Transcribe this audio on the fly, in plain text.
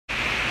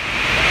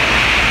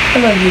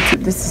Hello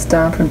YouTube, this is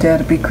Dawn from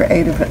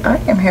DaretoBeCreative, and I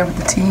am here with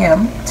the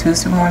TM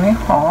Tuesday morning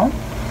haul,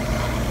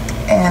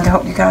 and I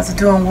hope you guys are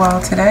doing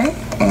well today,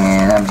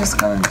 and I'm just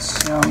going to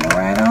jump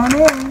right on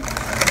in.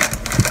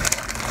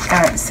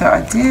 Alright, so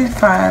I did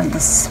find the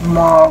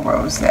small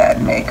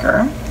rosette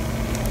maker,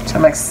 which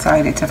I'm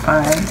excited to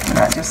find,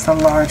 not just a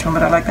large one,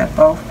 but I like that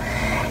both.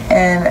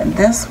 And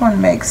this one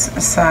makes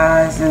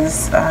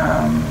sizes,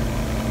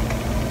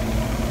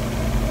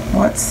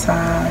 what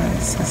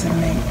size does it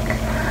make?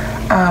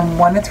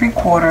 1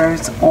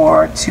 3/4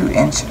 or 2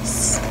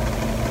 inches.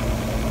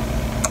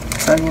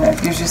 So, you know, it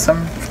gives you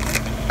some,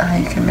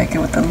 you can make it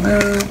with the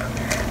loop,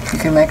 you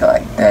can make it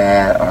like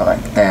that or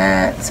like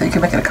that, so you can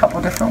make it a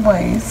couple different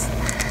ways.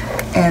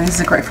 And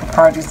this is great for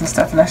parties and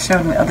stuff, and I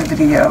showed in the other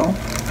video,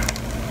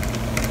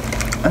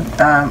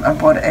 I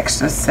bought an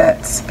extra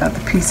set of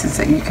the pieces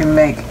that you can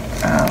make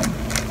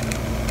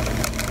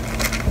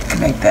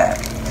that.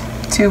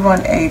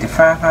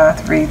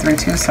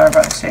 218-55332, sorry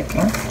about the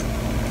shaking.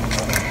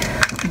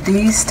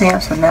 These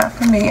stamps are not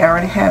for me. I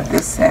already have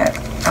this set.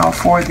 All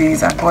 4 of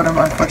these, I bought them,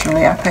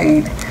 unfortunately. I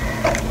paid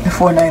the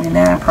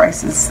 $4.99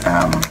 prices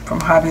from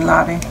Hobby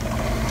Lobby.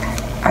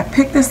 I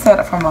picked this set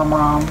up for my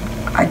mom.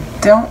 I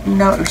don't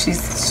know if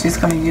she's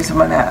going to use them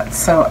or not,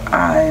 so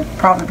I'll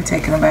probably be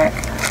taking them back.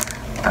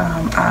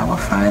 I will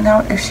find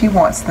out if she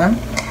wants them.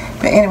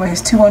 But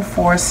anyways,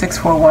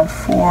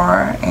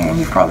 214-6414, and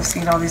you've probably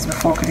seen all these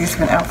before because these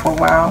have been out for a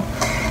while.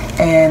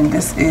 And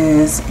this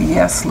is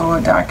Yes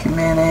Lord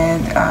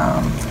Documented,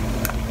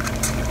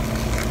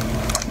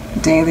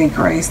 Daily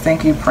Grace,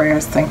 Thank You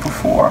Prayers, Thankful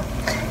For.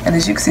 And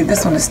as you can see,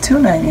 this one is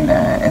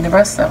 $2.99, and the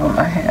rest of them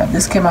I have.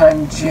 This came out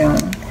in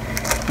June.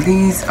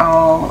 These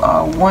all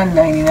are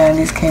 $1.99.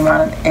 These came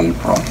out in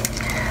April.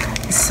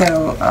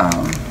 So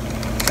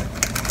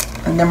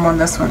the number on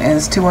this one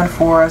is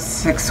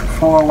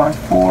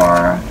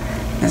 214-6414.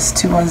 This is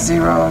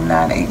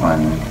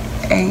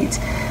 210-9818.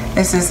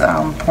 This is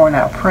pouring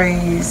out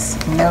praise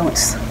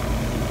notes.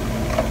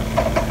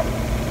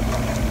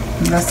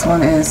 This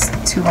one is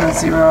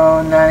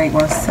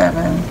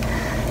 210-9817.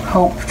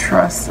 Hope,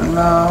 trust,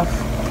 love,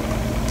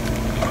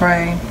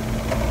 pray.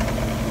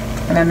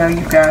 And I know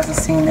you guys have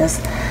seen this.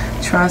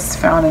 Trust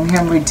found in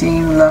Him,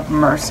 redeem, love,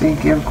 mercy,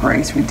 give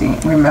grace, redeem,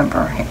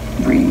 remember,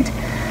 read.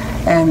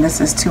 And this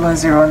is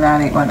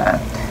 210-9819.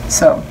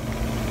 So,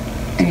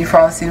 and you've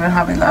probably seen them in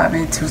Hobby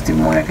Lobby Tuesday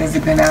morning because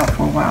they've been out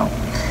for a while.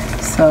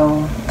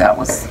 So that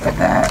was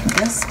that.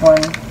 This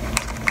one,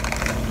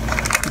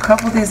 a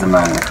couple of these are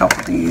mine, and a couple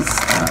of these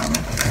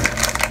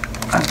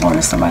I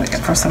wanted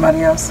for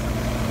somebody else.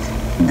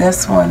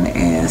 This one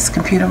is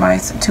Computer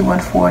Mice,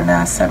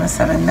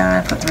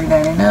 214-9779 for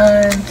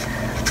 $3.99.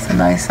 It's a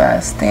nice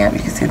size stamp.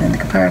 You can see it in the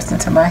comparison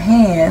to my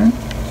hand.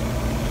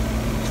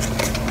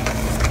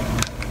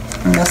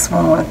 And this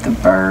one with the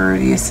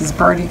birdie, this is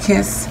Birdie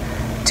Kiss,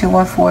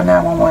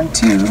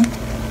 214-9112.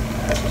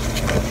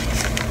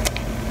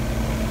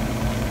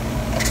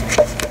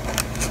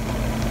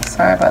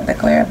 Sorry about the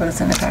glare, but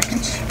it's in the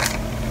package.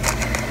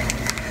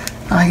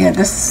 Yeah,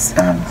 this is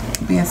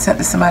being sent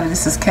to somebody.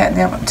 This is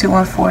Catnip,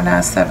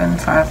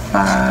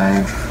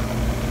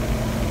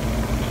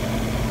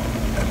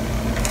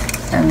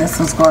 214-9755. And this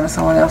one's going to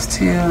someone else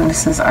too. And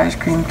this is Ice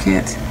Cream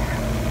Kit,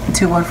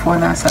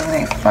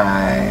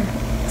 214-9785.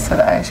 So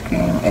the ice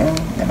cream and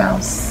the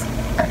mouse,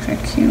 actually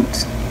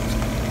cute.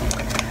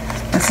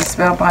 This is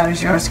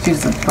Spellbinders, Yours Cute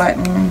as a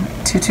Button,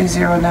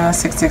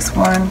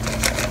 220-9661.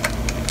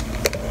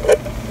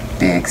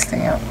 Big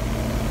stamp.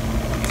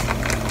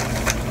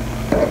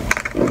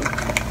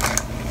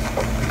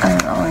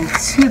 And only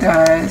 2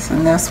 dies.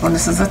 And this one,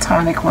 this is a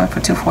tonic one for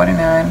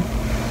 $2.49.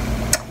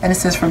 And it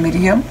says for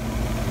medium.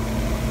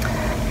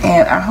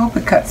 And I hope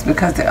it cuts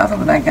because the other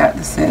one I got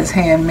that says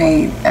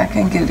handmade. I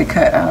can't get it to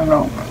cut. I don't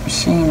know,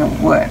 machine or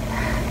what.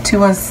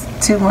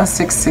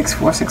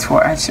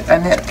 216-6464.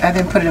 I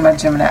didn't put it in my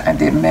Gemini. I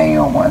did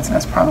manual ones, and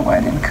that's probably why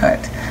I didn't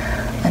cut.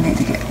 I need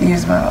to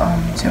use my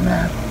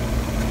Gemini.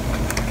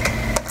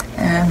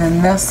 And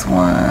then this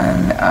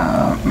one,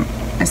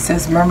 it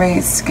says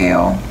Mermaid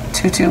Scale,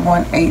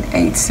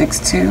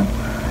 221-8862.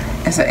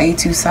 It's an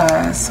A2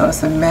 size, so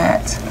it's a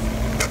matte.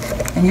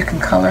 And you can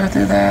color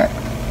through that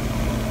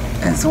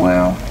as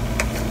well.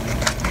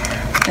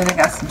 Then I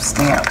got some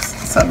stamps,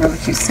 so really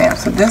cute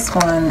stamps. So this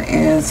one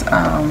is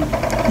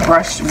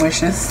Brush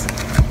Wishes,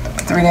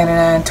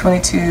 $3.99,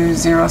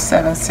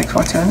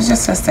 22-07-642, and it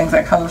just says things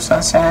like hello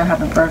sunshine,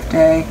 happy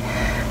birthday,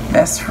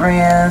 best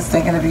friends,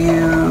 thinking of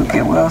you,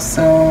 get well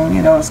soon,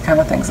 you know, those kind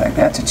of things like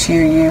that to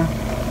cheer you,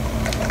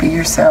 be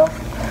yourself.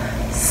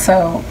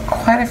 So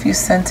quite a few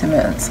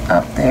sentiments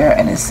up there,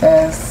 and it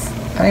says,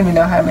 I don't even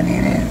know how many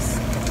it is.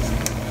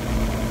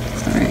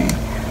 3.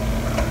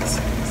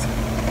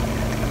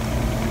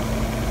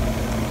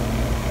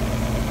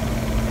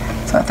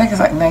 So I think it's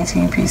like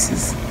 19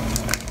 pieces.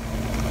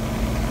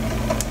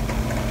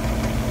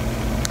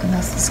 And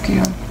that's the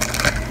skew.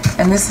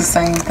 And this is the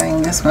same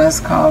thing. This one is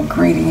called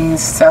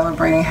Greetings,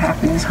 Celebrating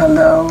Happiness,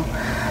 Hello.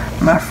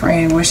 my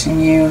friend wishing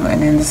you,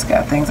 and then this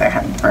got things like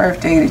happy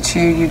birthday, to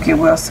cheer you, get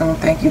well soon,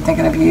 thank you,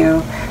 thinking of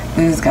you.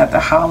 Then it's got the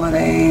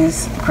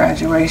holidays,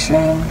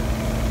 graduation.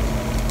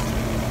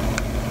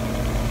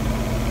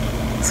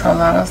 So a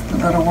lot of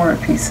little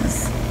word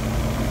pieces.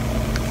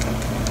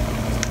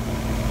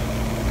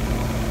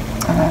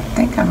 And I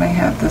think I may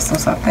have this one,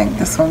 so I think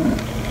this one,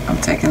 I'm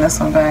taking this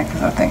one back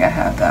because I think I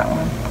had that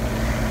one.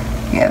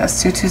 Yeah,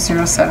 that's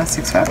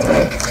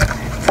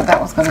 2207653. So that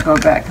one's going to go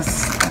back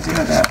because I do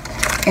have that.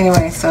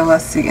 Anyway, so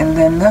let's see. And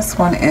then this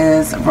one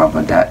is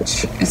Rubber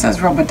Dutch. It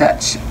says Rubber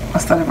Dutch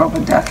instead of Rubber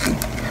Ducky.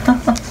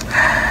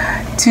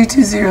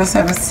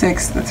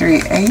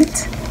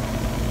 2207638.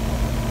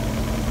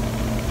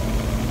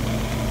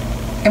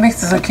 It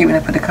makes it so cute when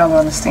they put the color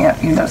on the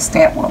stamp. You know, the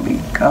stamp won't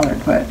be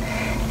colored, but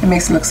it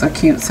makes it look so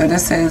cute. So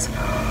this is,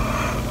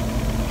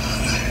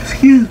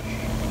 excuse me,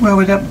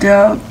 Rubber Duck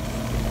Dog,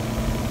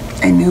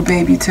 a new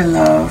baby to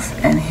love,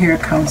 and here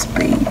comes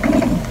baby.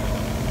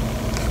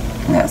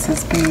 And that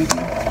says baby.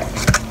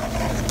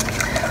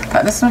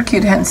 Thought this one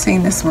cute. I hadn't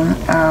seen this one.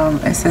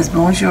 It says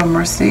Bonjour,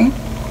 merci,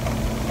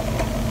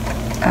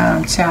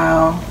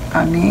 ciao,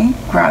 ami,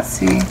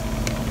 grazie,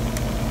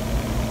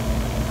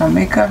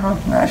 amica.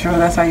 I'm not sure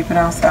that's how you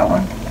pronounce that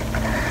one.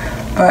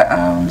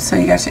 But so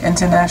you got your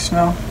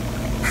international,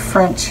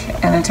 French,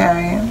 and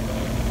Italian.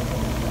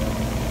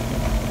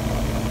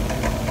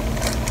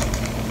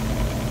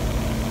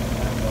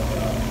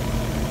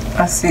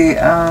 I see.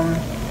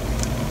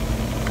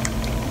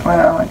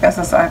 Well, I guess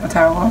that's Eiffel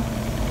Tower.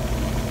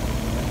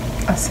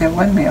 I see a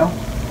windmill.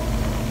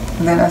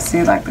 And then I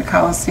see like the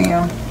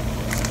Colosseum.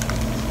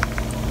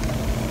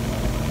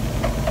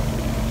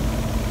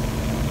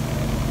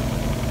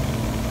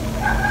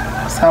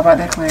 So how about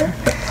that, Claire?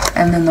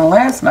 And then the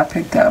last one I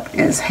picked up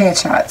is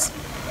Headshots.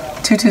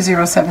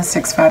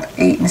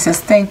 2207658. And it says,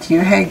 thank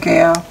you. Hey,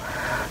 Gail.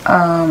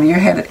 Your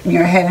head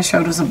and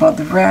shoulders above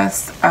the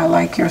rest. I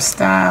like your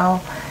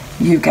style.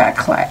 You got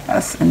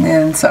class. And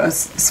then so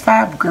it's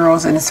 5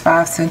 girls and it's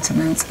 5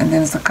 sentiments, and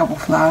then it's a couple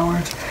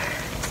flowers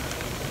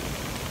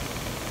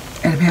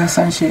and a pair of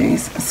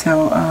sunshades.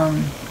 So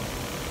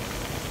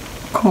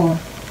cool.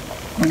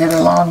 And then the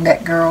long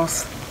neck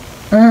girls.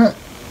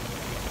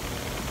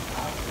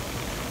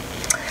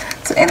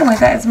 So anyway,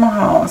 that is my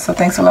haul. So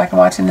thanks for liking,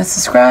 watching, and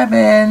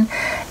subscribing,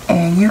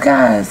 and you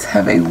guys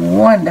have a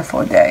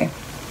wonderful day.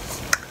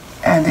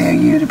 And there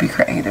you to be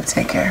creative.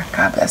 Take care.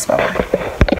 God bless. Bye bye.